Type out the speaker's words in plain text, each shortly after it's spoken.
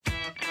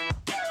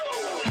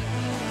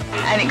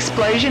an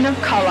explosion of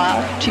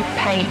colour to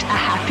paint a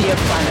happier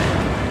planet.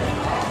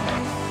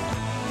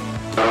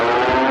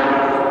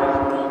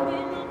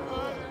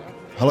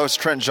 Hello, it's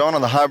Trent-Jean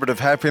on the Hybrid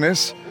of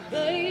Happiness.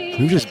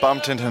 We just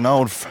bumped into an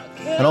old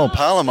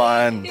pal of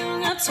mine.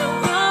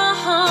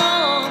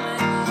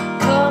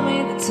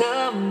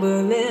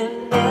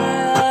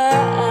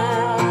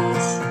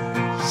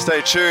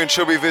 Stay tuned,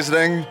 she'll be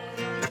visiting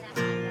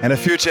in a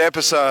future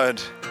episode.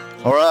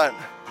 All right.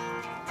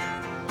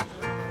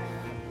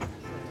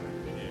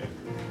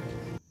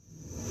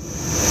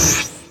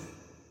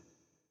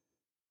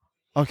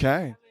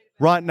 Okay,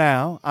 right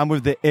now I'm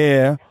with the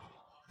heir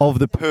of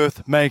the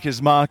Perth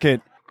Makers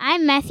Market.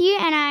 I'm Matthew,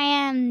 and I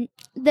am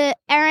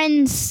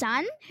Erin's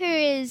son, who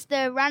is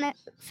the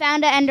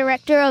founder and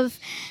director of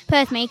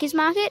Perth Makers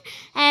Market.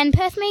 And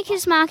Perth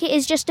Makers Market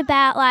is just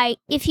about, like,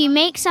 if you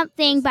make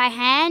something by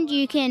hand,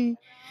 you can,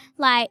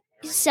 like,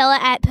 sell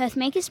it at Perth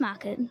Makers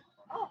Market.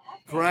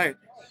 Great.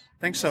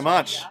 Thanks so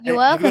much. You're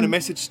welcome. Have you got a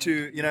message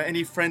to,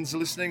 any friends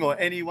listening or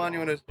anyone you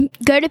want to...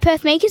 Go to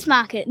Perth Makers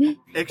Market.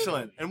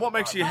 Excellent. And what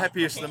makes you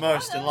happiest the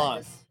most in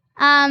life?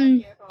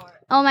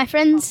 All my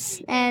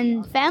friends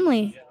and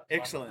family.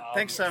 Excellent.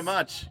 Thanks so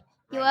much.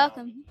 You're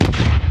welcome.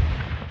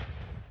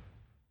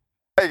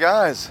 Hey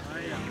guys.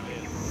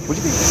 Would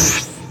you be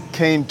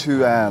keen to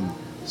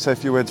say a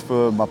few words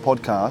for my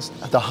podcast,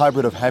 The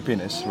Hybrid of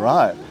Happiness,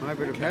 right?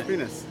 Hybrid of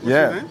Happiness? What's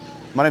yeah. your name?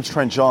 My name's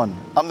Trent-Jean.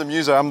 I'm the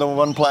muso. I'm the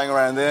one playing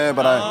around there,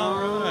 but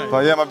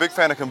I'm a big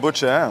fan of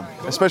kombucha,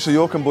 especially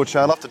your kombucha.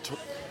 I'd love to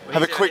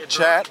have a quick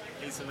chat.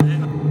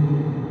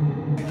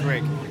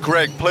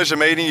 Greg, pleasure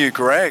meeting you,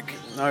 Greg.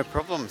 No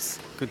problems.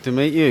 Good to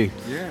meet you.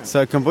 Yeah.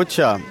 So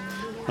kombucha.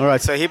 All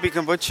right, so Hippie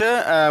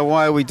Kombucha,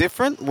 why are we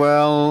different?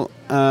 Well,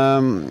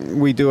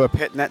 we do a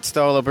pet nat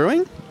style of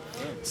brewing.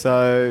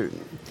 So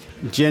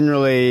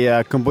generally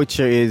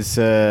kombucha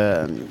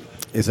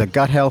is a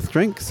gut health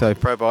drink, so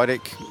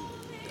probiotic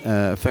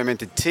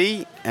fermented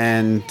tea,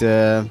 and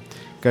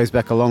goes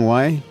back a long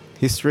way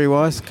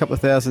history-wise, a couple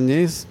of thousand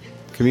years.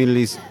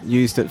 Communities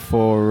used it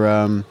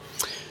for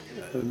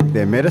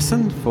their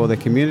medicine, for their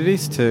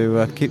communities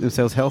to keep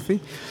themselves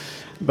healthy.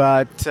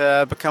 But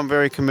become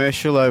very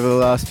commercial over the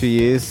last few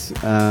years.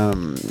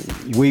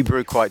 We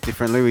brew quite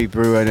differently. We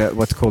brew at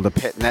what's called a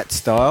pet nat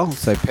style,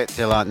 so pet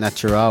de l'art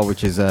naturel,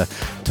 which is a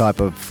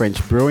type of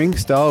French brewing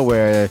style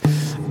where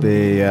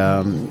the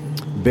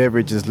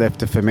beverage is left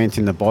to ferment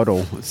in the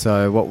bottle.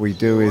 So what we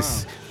do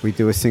is we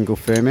do a single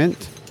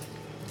ferment,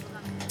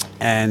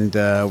 and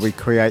we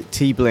create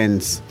tea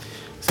blends.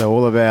 So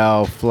all of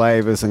our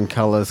flavours and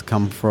colours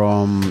come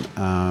from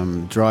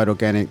dried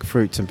organic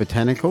fruits and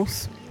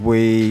botanicals.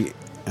 We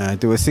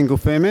do a single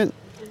ferment.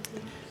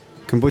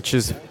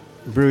 Kombucha's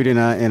brewed in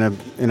a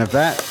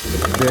vat,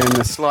 then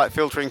a slight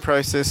filtering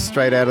process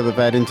straight out of the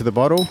vat into the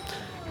bottle,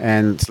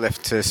 and it's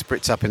left to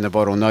spritz up in the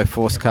bottle. No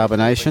forced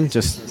carbonation,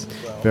 just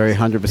very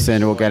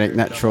 100% organic,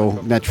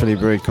 naturally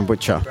brewed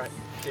kombucha.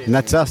 And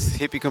that's us,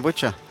 Hippie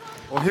Kombucha.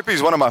 Well,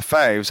 Hippie's one of my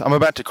faves. I'm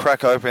about to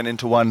crack open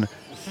into one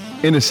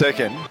in a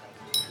second.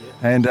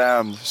 And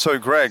so,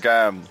 Greg,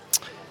 have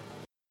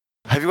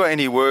you got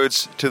any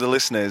words to the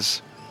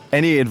listeners?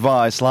 Any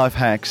advice, life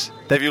hacks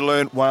that you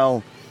learned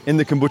while in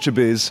the kombucha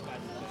biz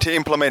to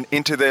implement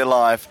into their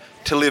life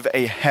to live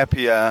a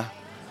happier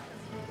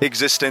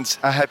existence,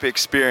 a happy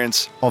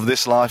experience of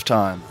this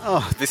lifetime?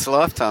 Oh, this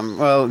lifetime?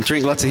 Well,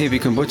 drink lots of Hippie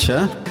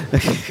Kombucha.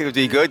 It would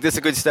be good. That's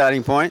a good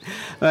starting point.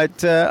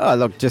 But,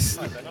 look,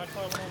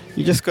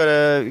 you just got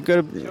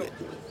to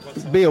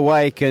be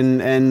awake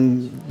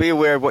and be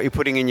aware of what you're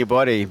putting in your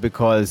body,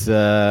 because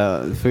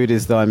food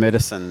is thy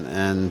medicine,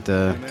 and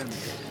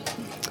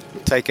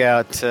take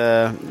out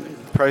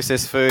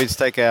processed foods,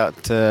 take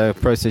out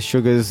processed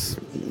sugars,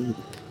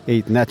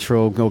 eat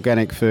natural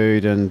organic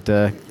food and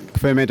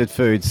fermented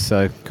foods,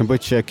 so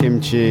kombucha,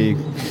 kimchi,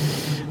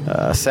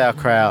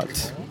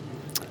 sauerkraut,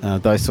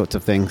 those sorts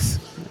of things,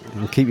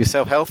 and keep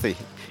yourself healthy.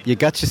 Your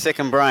gut's your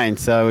second brain,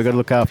 so we've got to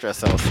look after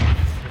ourselves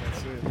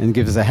and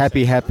give us a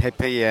happy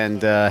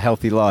and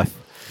healthy life.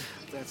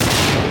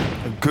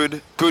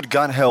 Good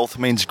gut health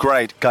means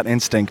great gut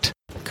instinct.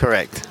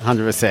 Correct,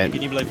 100%.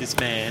 Can you believe this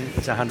man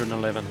is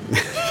 111?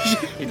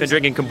 He's been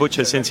drinking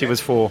kombucha since he was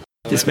 4.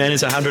 This man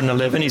is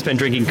 111. He's been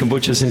drinking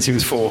kombucha since he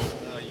was 4.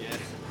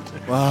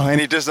 Wow, and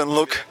he doesn't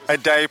look a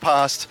day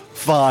past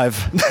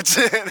 5. That's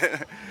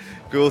it.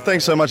 Cool.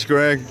 Thanks so much,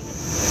 Greg.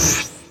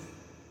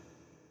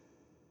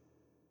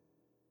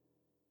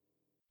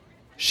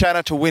 Shout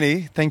out to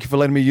Winnie. Thank you for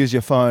letting me use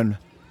your phone.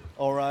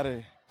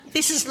 Alrighty.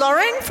 This is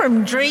Lauren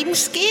from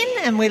Dreamskin,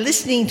 and we're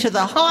listening to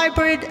the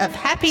Hybrid of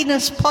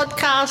Happiness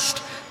podcast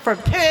from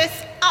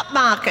Perth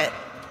Upmarket.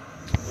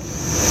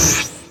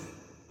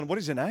 What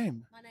is your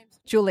name? My name's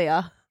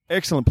Julia.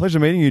 Excellent. Pleasure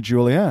meeting you,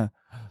 Julia.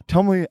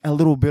 Tell me a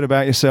little bit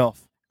about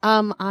yourself.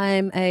 I'm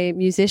a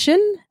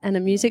musician and a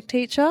music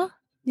teacher.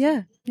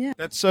 Yeah.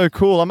 That's so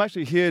cool. I'm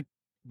actually here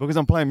because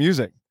I'm playing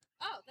music.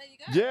 Oh, there you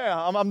go.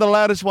 Yeah, I'm the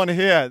loudest one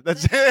here.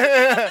 That's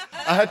I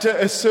had to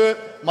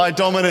assert my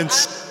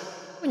dominance.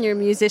 When you're a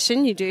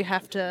musician, you do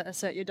have to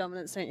assert your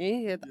dominance, don't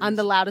you? I'm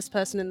the loudest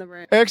person in the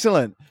room.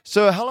 Excellent.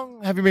 So how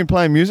long have you been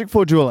playing music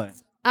for, Julie?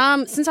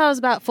 Since I was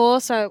about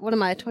 4, so what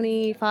am I,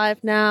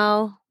 25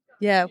 now?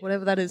 Yeah,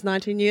 whatever that is,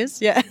 19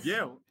 years? Yeah.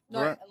 Yeah.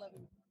 No, Right.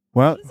 11.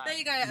 Well, There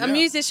you go, a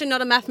musician,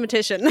 not a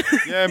mathematician.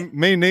 yeah,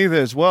 me neither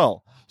as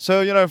well.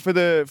 So, for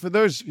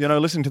those,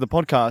 listening to the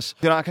podcast,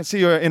 I can see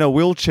you're in a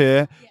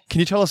wheelchair. Can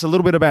you tell us a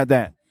little bit about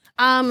that?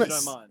 No,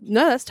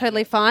 that's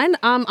totally fine.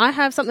 I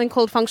have something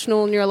called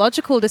functional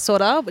neurological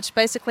disorder, which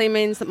basically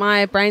means that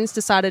my brain's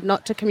decided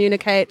not to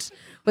communicate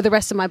with the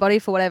rest of my body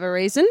for whatever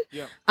reason.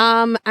 Yeah.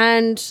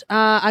 And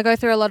I go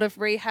through a lot of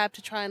rehab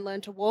to try and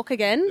learn to walk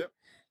again. Yep.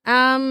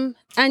 And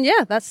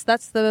that's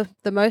the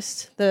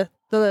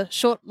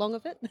short long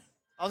of it.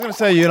 I was going to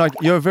say,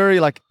 you're a very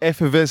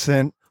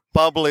effervescent,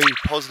 bubbly,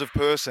 positive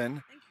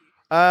person.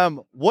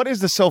 What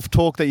is the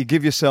self-talk that you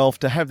give yourself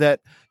to have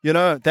that,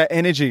 that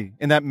energy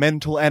and that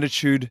mental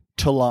attitude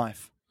to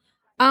life?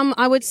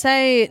 I would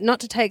say not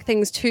to take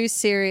things too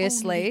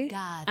seriously,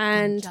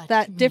 and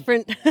that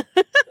different,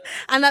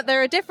 and that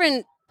there are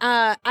different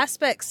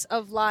aspects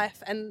of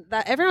life, and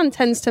that everyone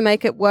tends to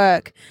make it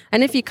work.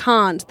 And if you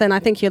can't, then I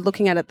think you're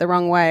looking at it the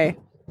wrong way,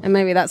 and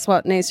maybe that's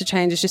what needs to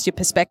change, is just your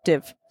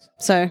perspective.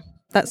 So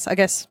that's, I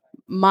guess,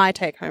 my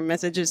take-home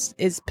message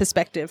is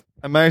perspective.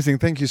 Amazing.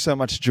 Thank you so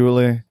much,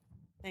 Julie.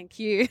 Thank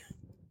you.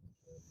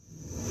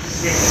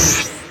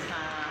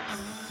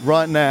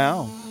 Right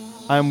now,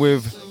 I'm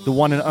with the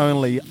one and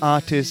only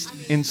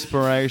artist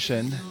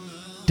inspiration,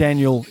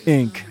 Daniel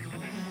Inc.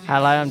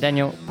 Hello, I'm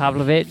Daniel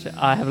Pavlovic.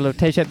 I have a little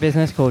t-shirt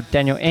business called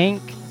Daniel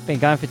Inc. Been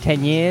going for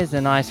 10 years,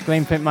 and I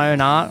screen print my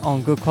own art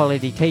on good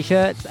quality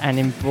t-shirts and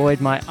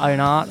embroider my own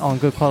art on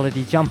good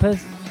quality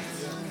jumpers.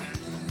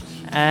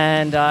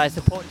 And I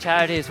support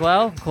charity as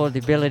well, called the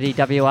Ability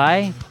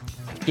WA,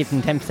 to give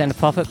them 10% of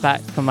profit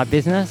back from my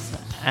business,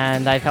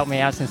 and they've helped me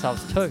out since I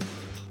was 2.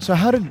 So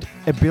how did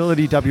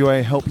Ability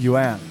WA help you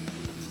out?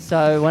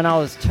 So when I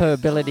was 2,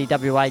 Ability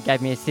WA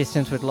gave me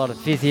assistance with a lot of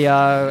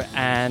physio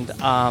and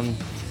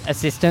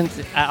assistance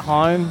at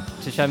home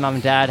to show mum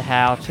and dad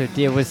how to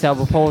deal with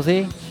cerebral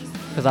palsy,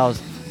 because I was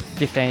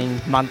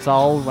 15 months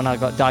old when I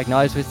got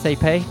diagnosed with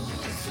CP.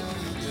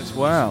 Yes,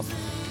 wow.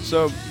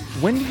 So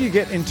when did you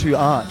get into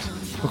art?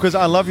 Because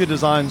I love your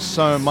design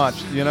so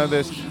much.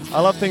 I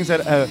love things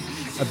that are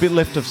a bit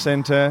left of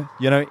center,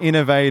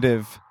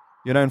 innovative,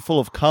 and full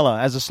of color.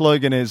 As the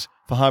slogan is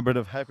for Hybrid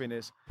of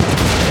Happiness,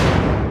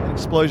 an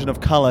explosion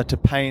of color to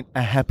paint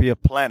a happier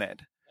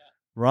planet.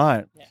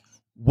 Right. Yeah.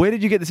 Where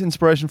did you get this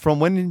inspiration from?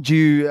 When did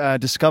you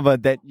discover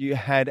that you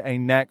had a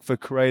knack for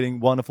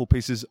creating wonderful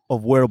pieces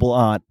of wearable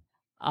art?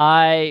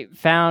 I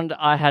found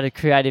I had a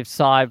creative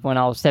side when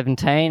I was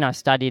 17. I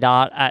studied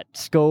art at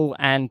school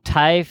and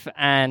TAFE,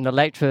 and the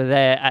lecturer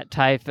there at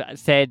TAFE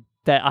said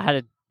that I had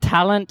a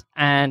talent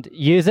and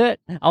use it.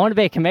 I want to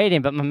be a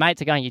comedian, but my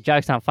mates are going, your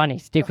jokes aren't funny,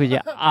 stick with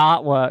your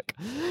artwork.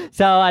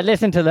 So I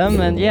listened to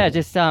them, and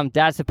just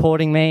dad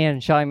supporting me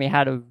and showing me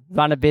how to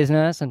run a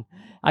business, and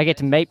I get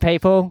to meet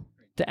people,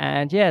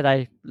 and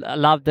they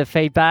love the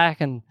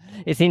feedback, and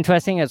it's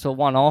interesting. It's a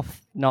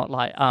one-off, not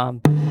like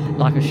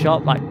a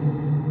shop.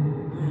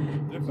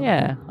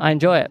 I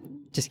enjoy it,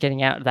 just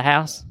getting out of the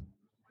house,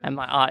 and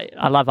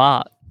I love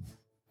art.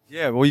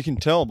 Yeah, well, you can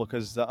tell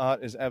because the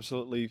art is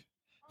absolutely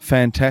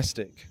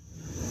fantastic.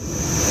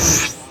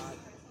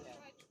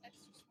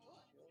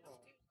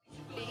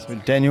 So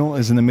Daniel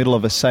is in the middle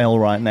of a sale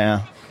right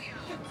now.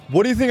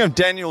 What do you think of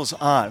Daniel's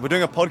art? We're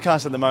doing a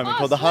podcast at the moment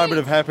called The Hybrid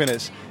of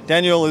Happiness.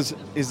 Daniel is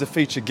the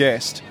featured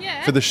guest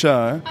for the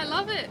show. I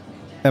love it.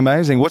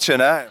 Amazing. What's your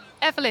name?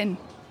 Evelyn.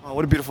 Oh,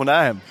 what a beautiful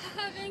name.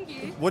 Thank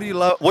you. What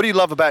do you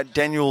love about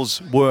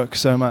Daniel's work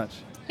so much?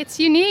 It's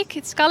unique,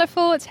 it's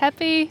colourful, it's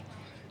happy.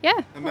 Yeah,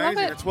 amazing. I love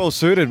it. It's well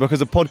suited because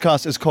the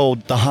podcast is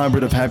called The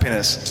Hybrid of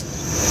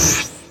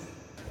Happiness.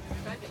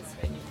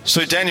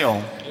 So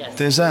Daniel,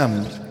 there's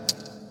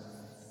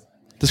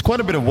quite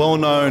a bit of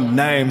well-known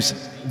names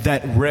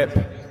that rep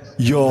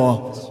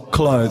your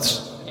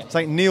clothes. It's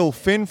like Neil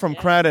Finn from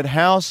Crowded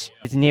House.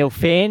 It's Neil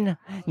Finn,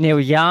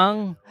 Neil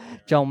Young,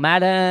 Joel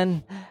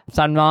Madden,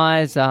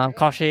 Sunrise,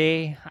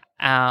 Koshi,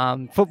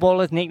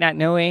 footballers, Nick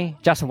Nat-Nui,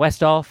 Justin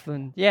Westhoff,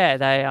 and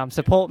they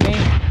support me,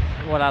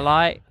 what I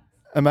like.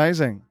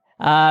 Amazing.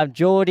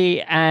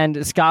 Geordie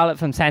and Scarlett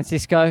from San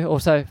Francisco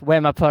also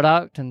wear my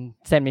product and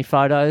send me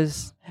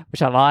photos,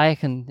 which I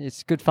like, and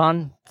it's good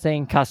fun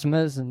seeing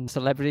customers and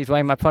celebrities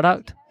wearing my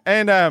product.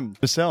 And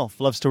yourself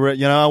loves to rep,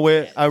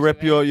 I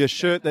rep your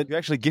shirt that you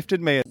actually gifted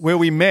me where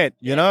we met,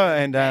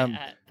 and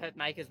at Perth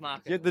Makers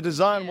Market. Yeah, the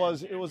design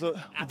was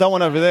that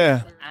one over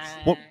there.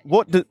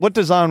 What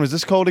design was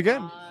this called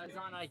again? The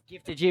design I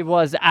gifted you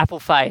was Apple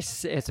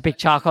Face. It's a big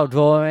charcoal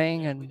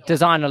drawing, and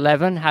design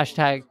 11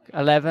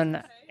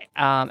 #11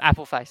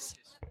 Apple Face.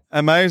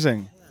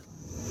 Amazing.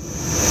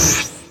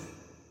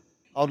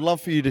 I'd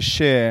love for you to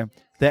share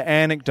the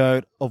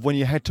anecdote of when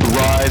you had to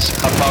rise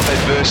above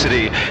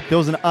adversity. There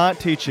was an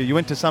art teacher. You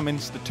went to some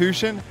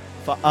institution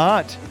for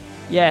art.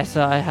 Yes,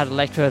 I had a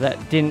lecturer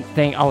that didn't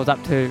think I was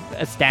up to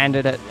a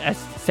standard at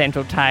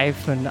Central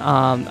TAFE, and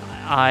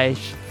I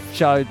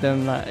showed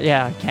them,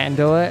 I can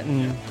do it,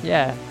 and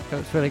it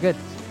was really good.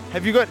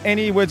 Have you got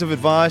any words of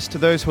advice to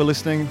those who are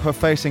listening, who are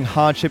facing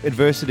hardship,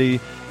 adversity,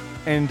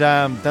 and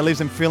that leaves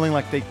them feeling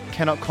like they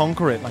cannot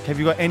conquer it? Like, have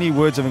you got any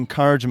words of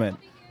encouragement?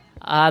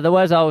 The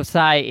words I would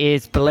say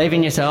is believe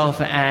in yourself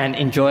and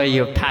enjoy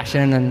your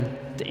passion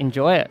and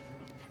enjoy it.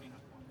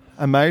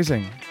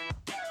 Amazing.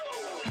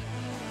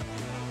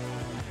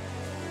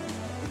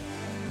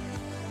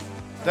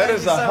 That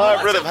is a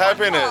hybrid of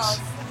happiness.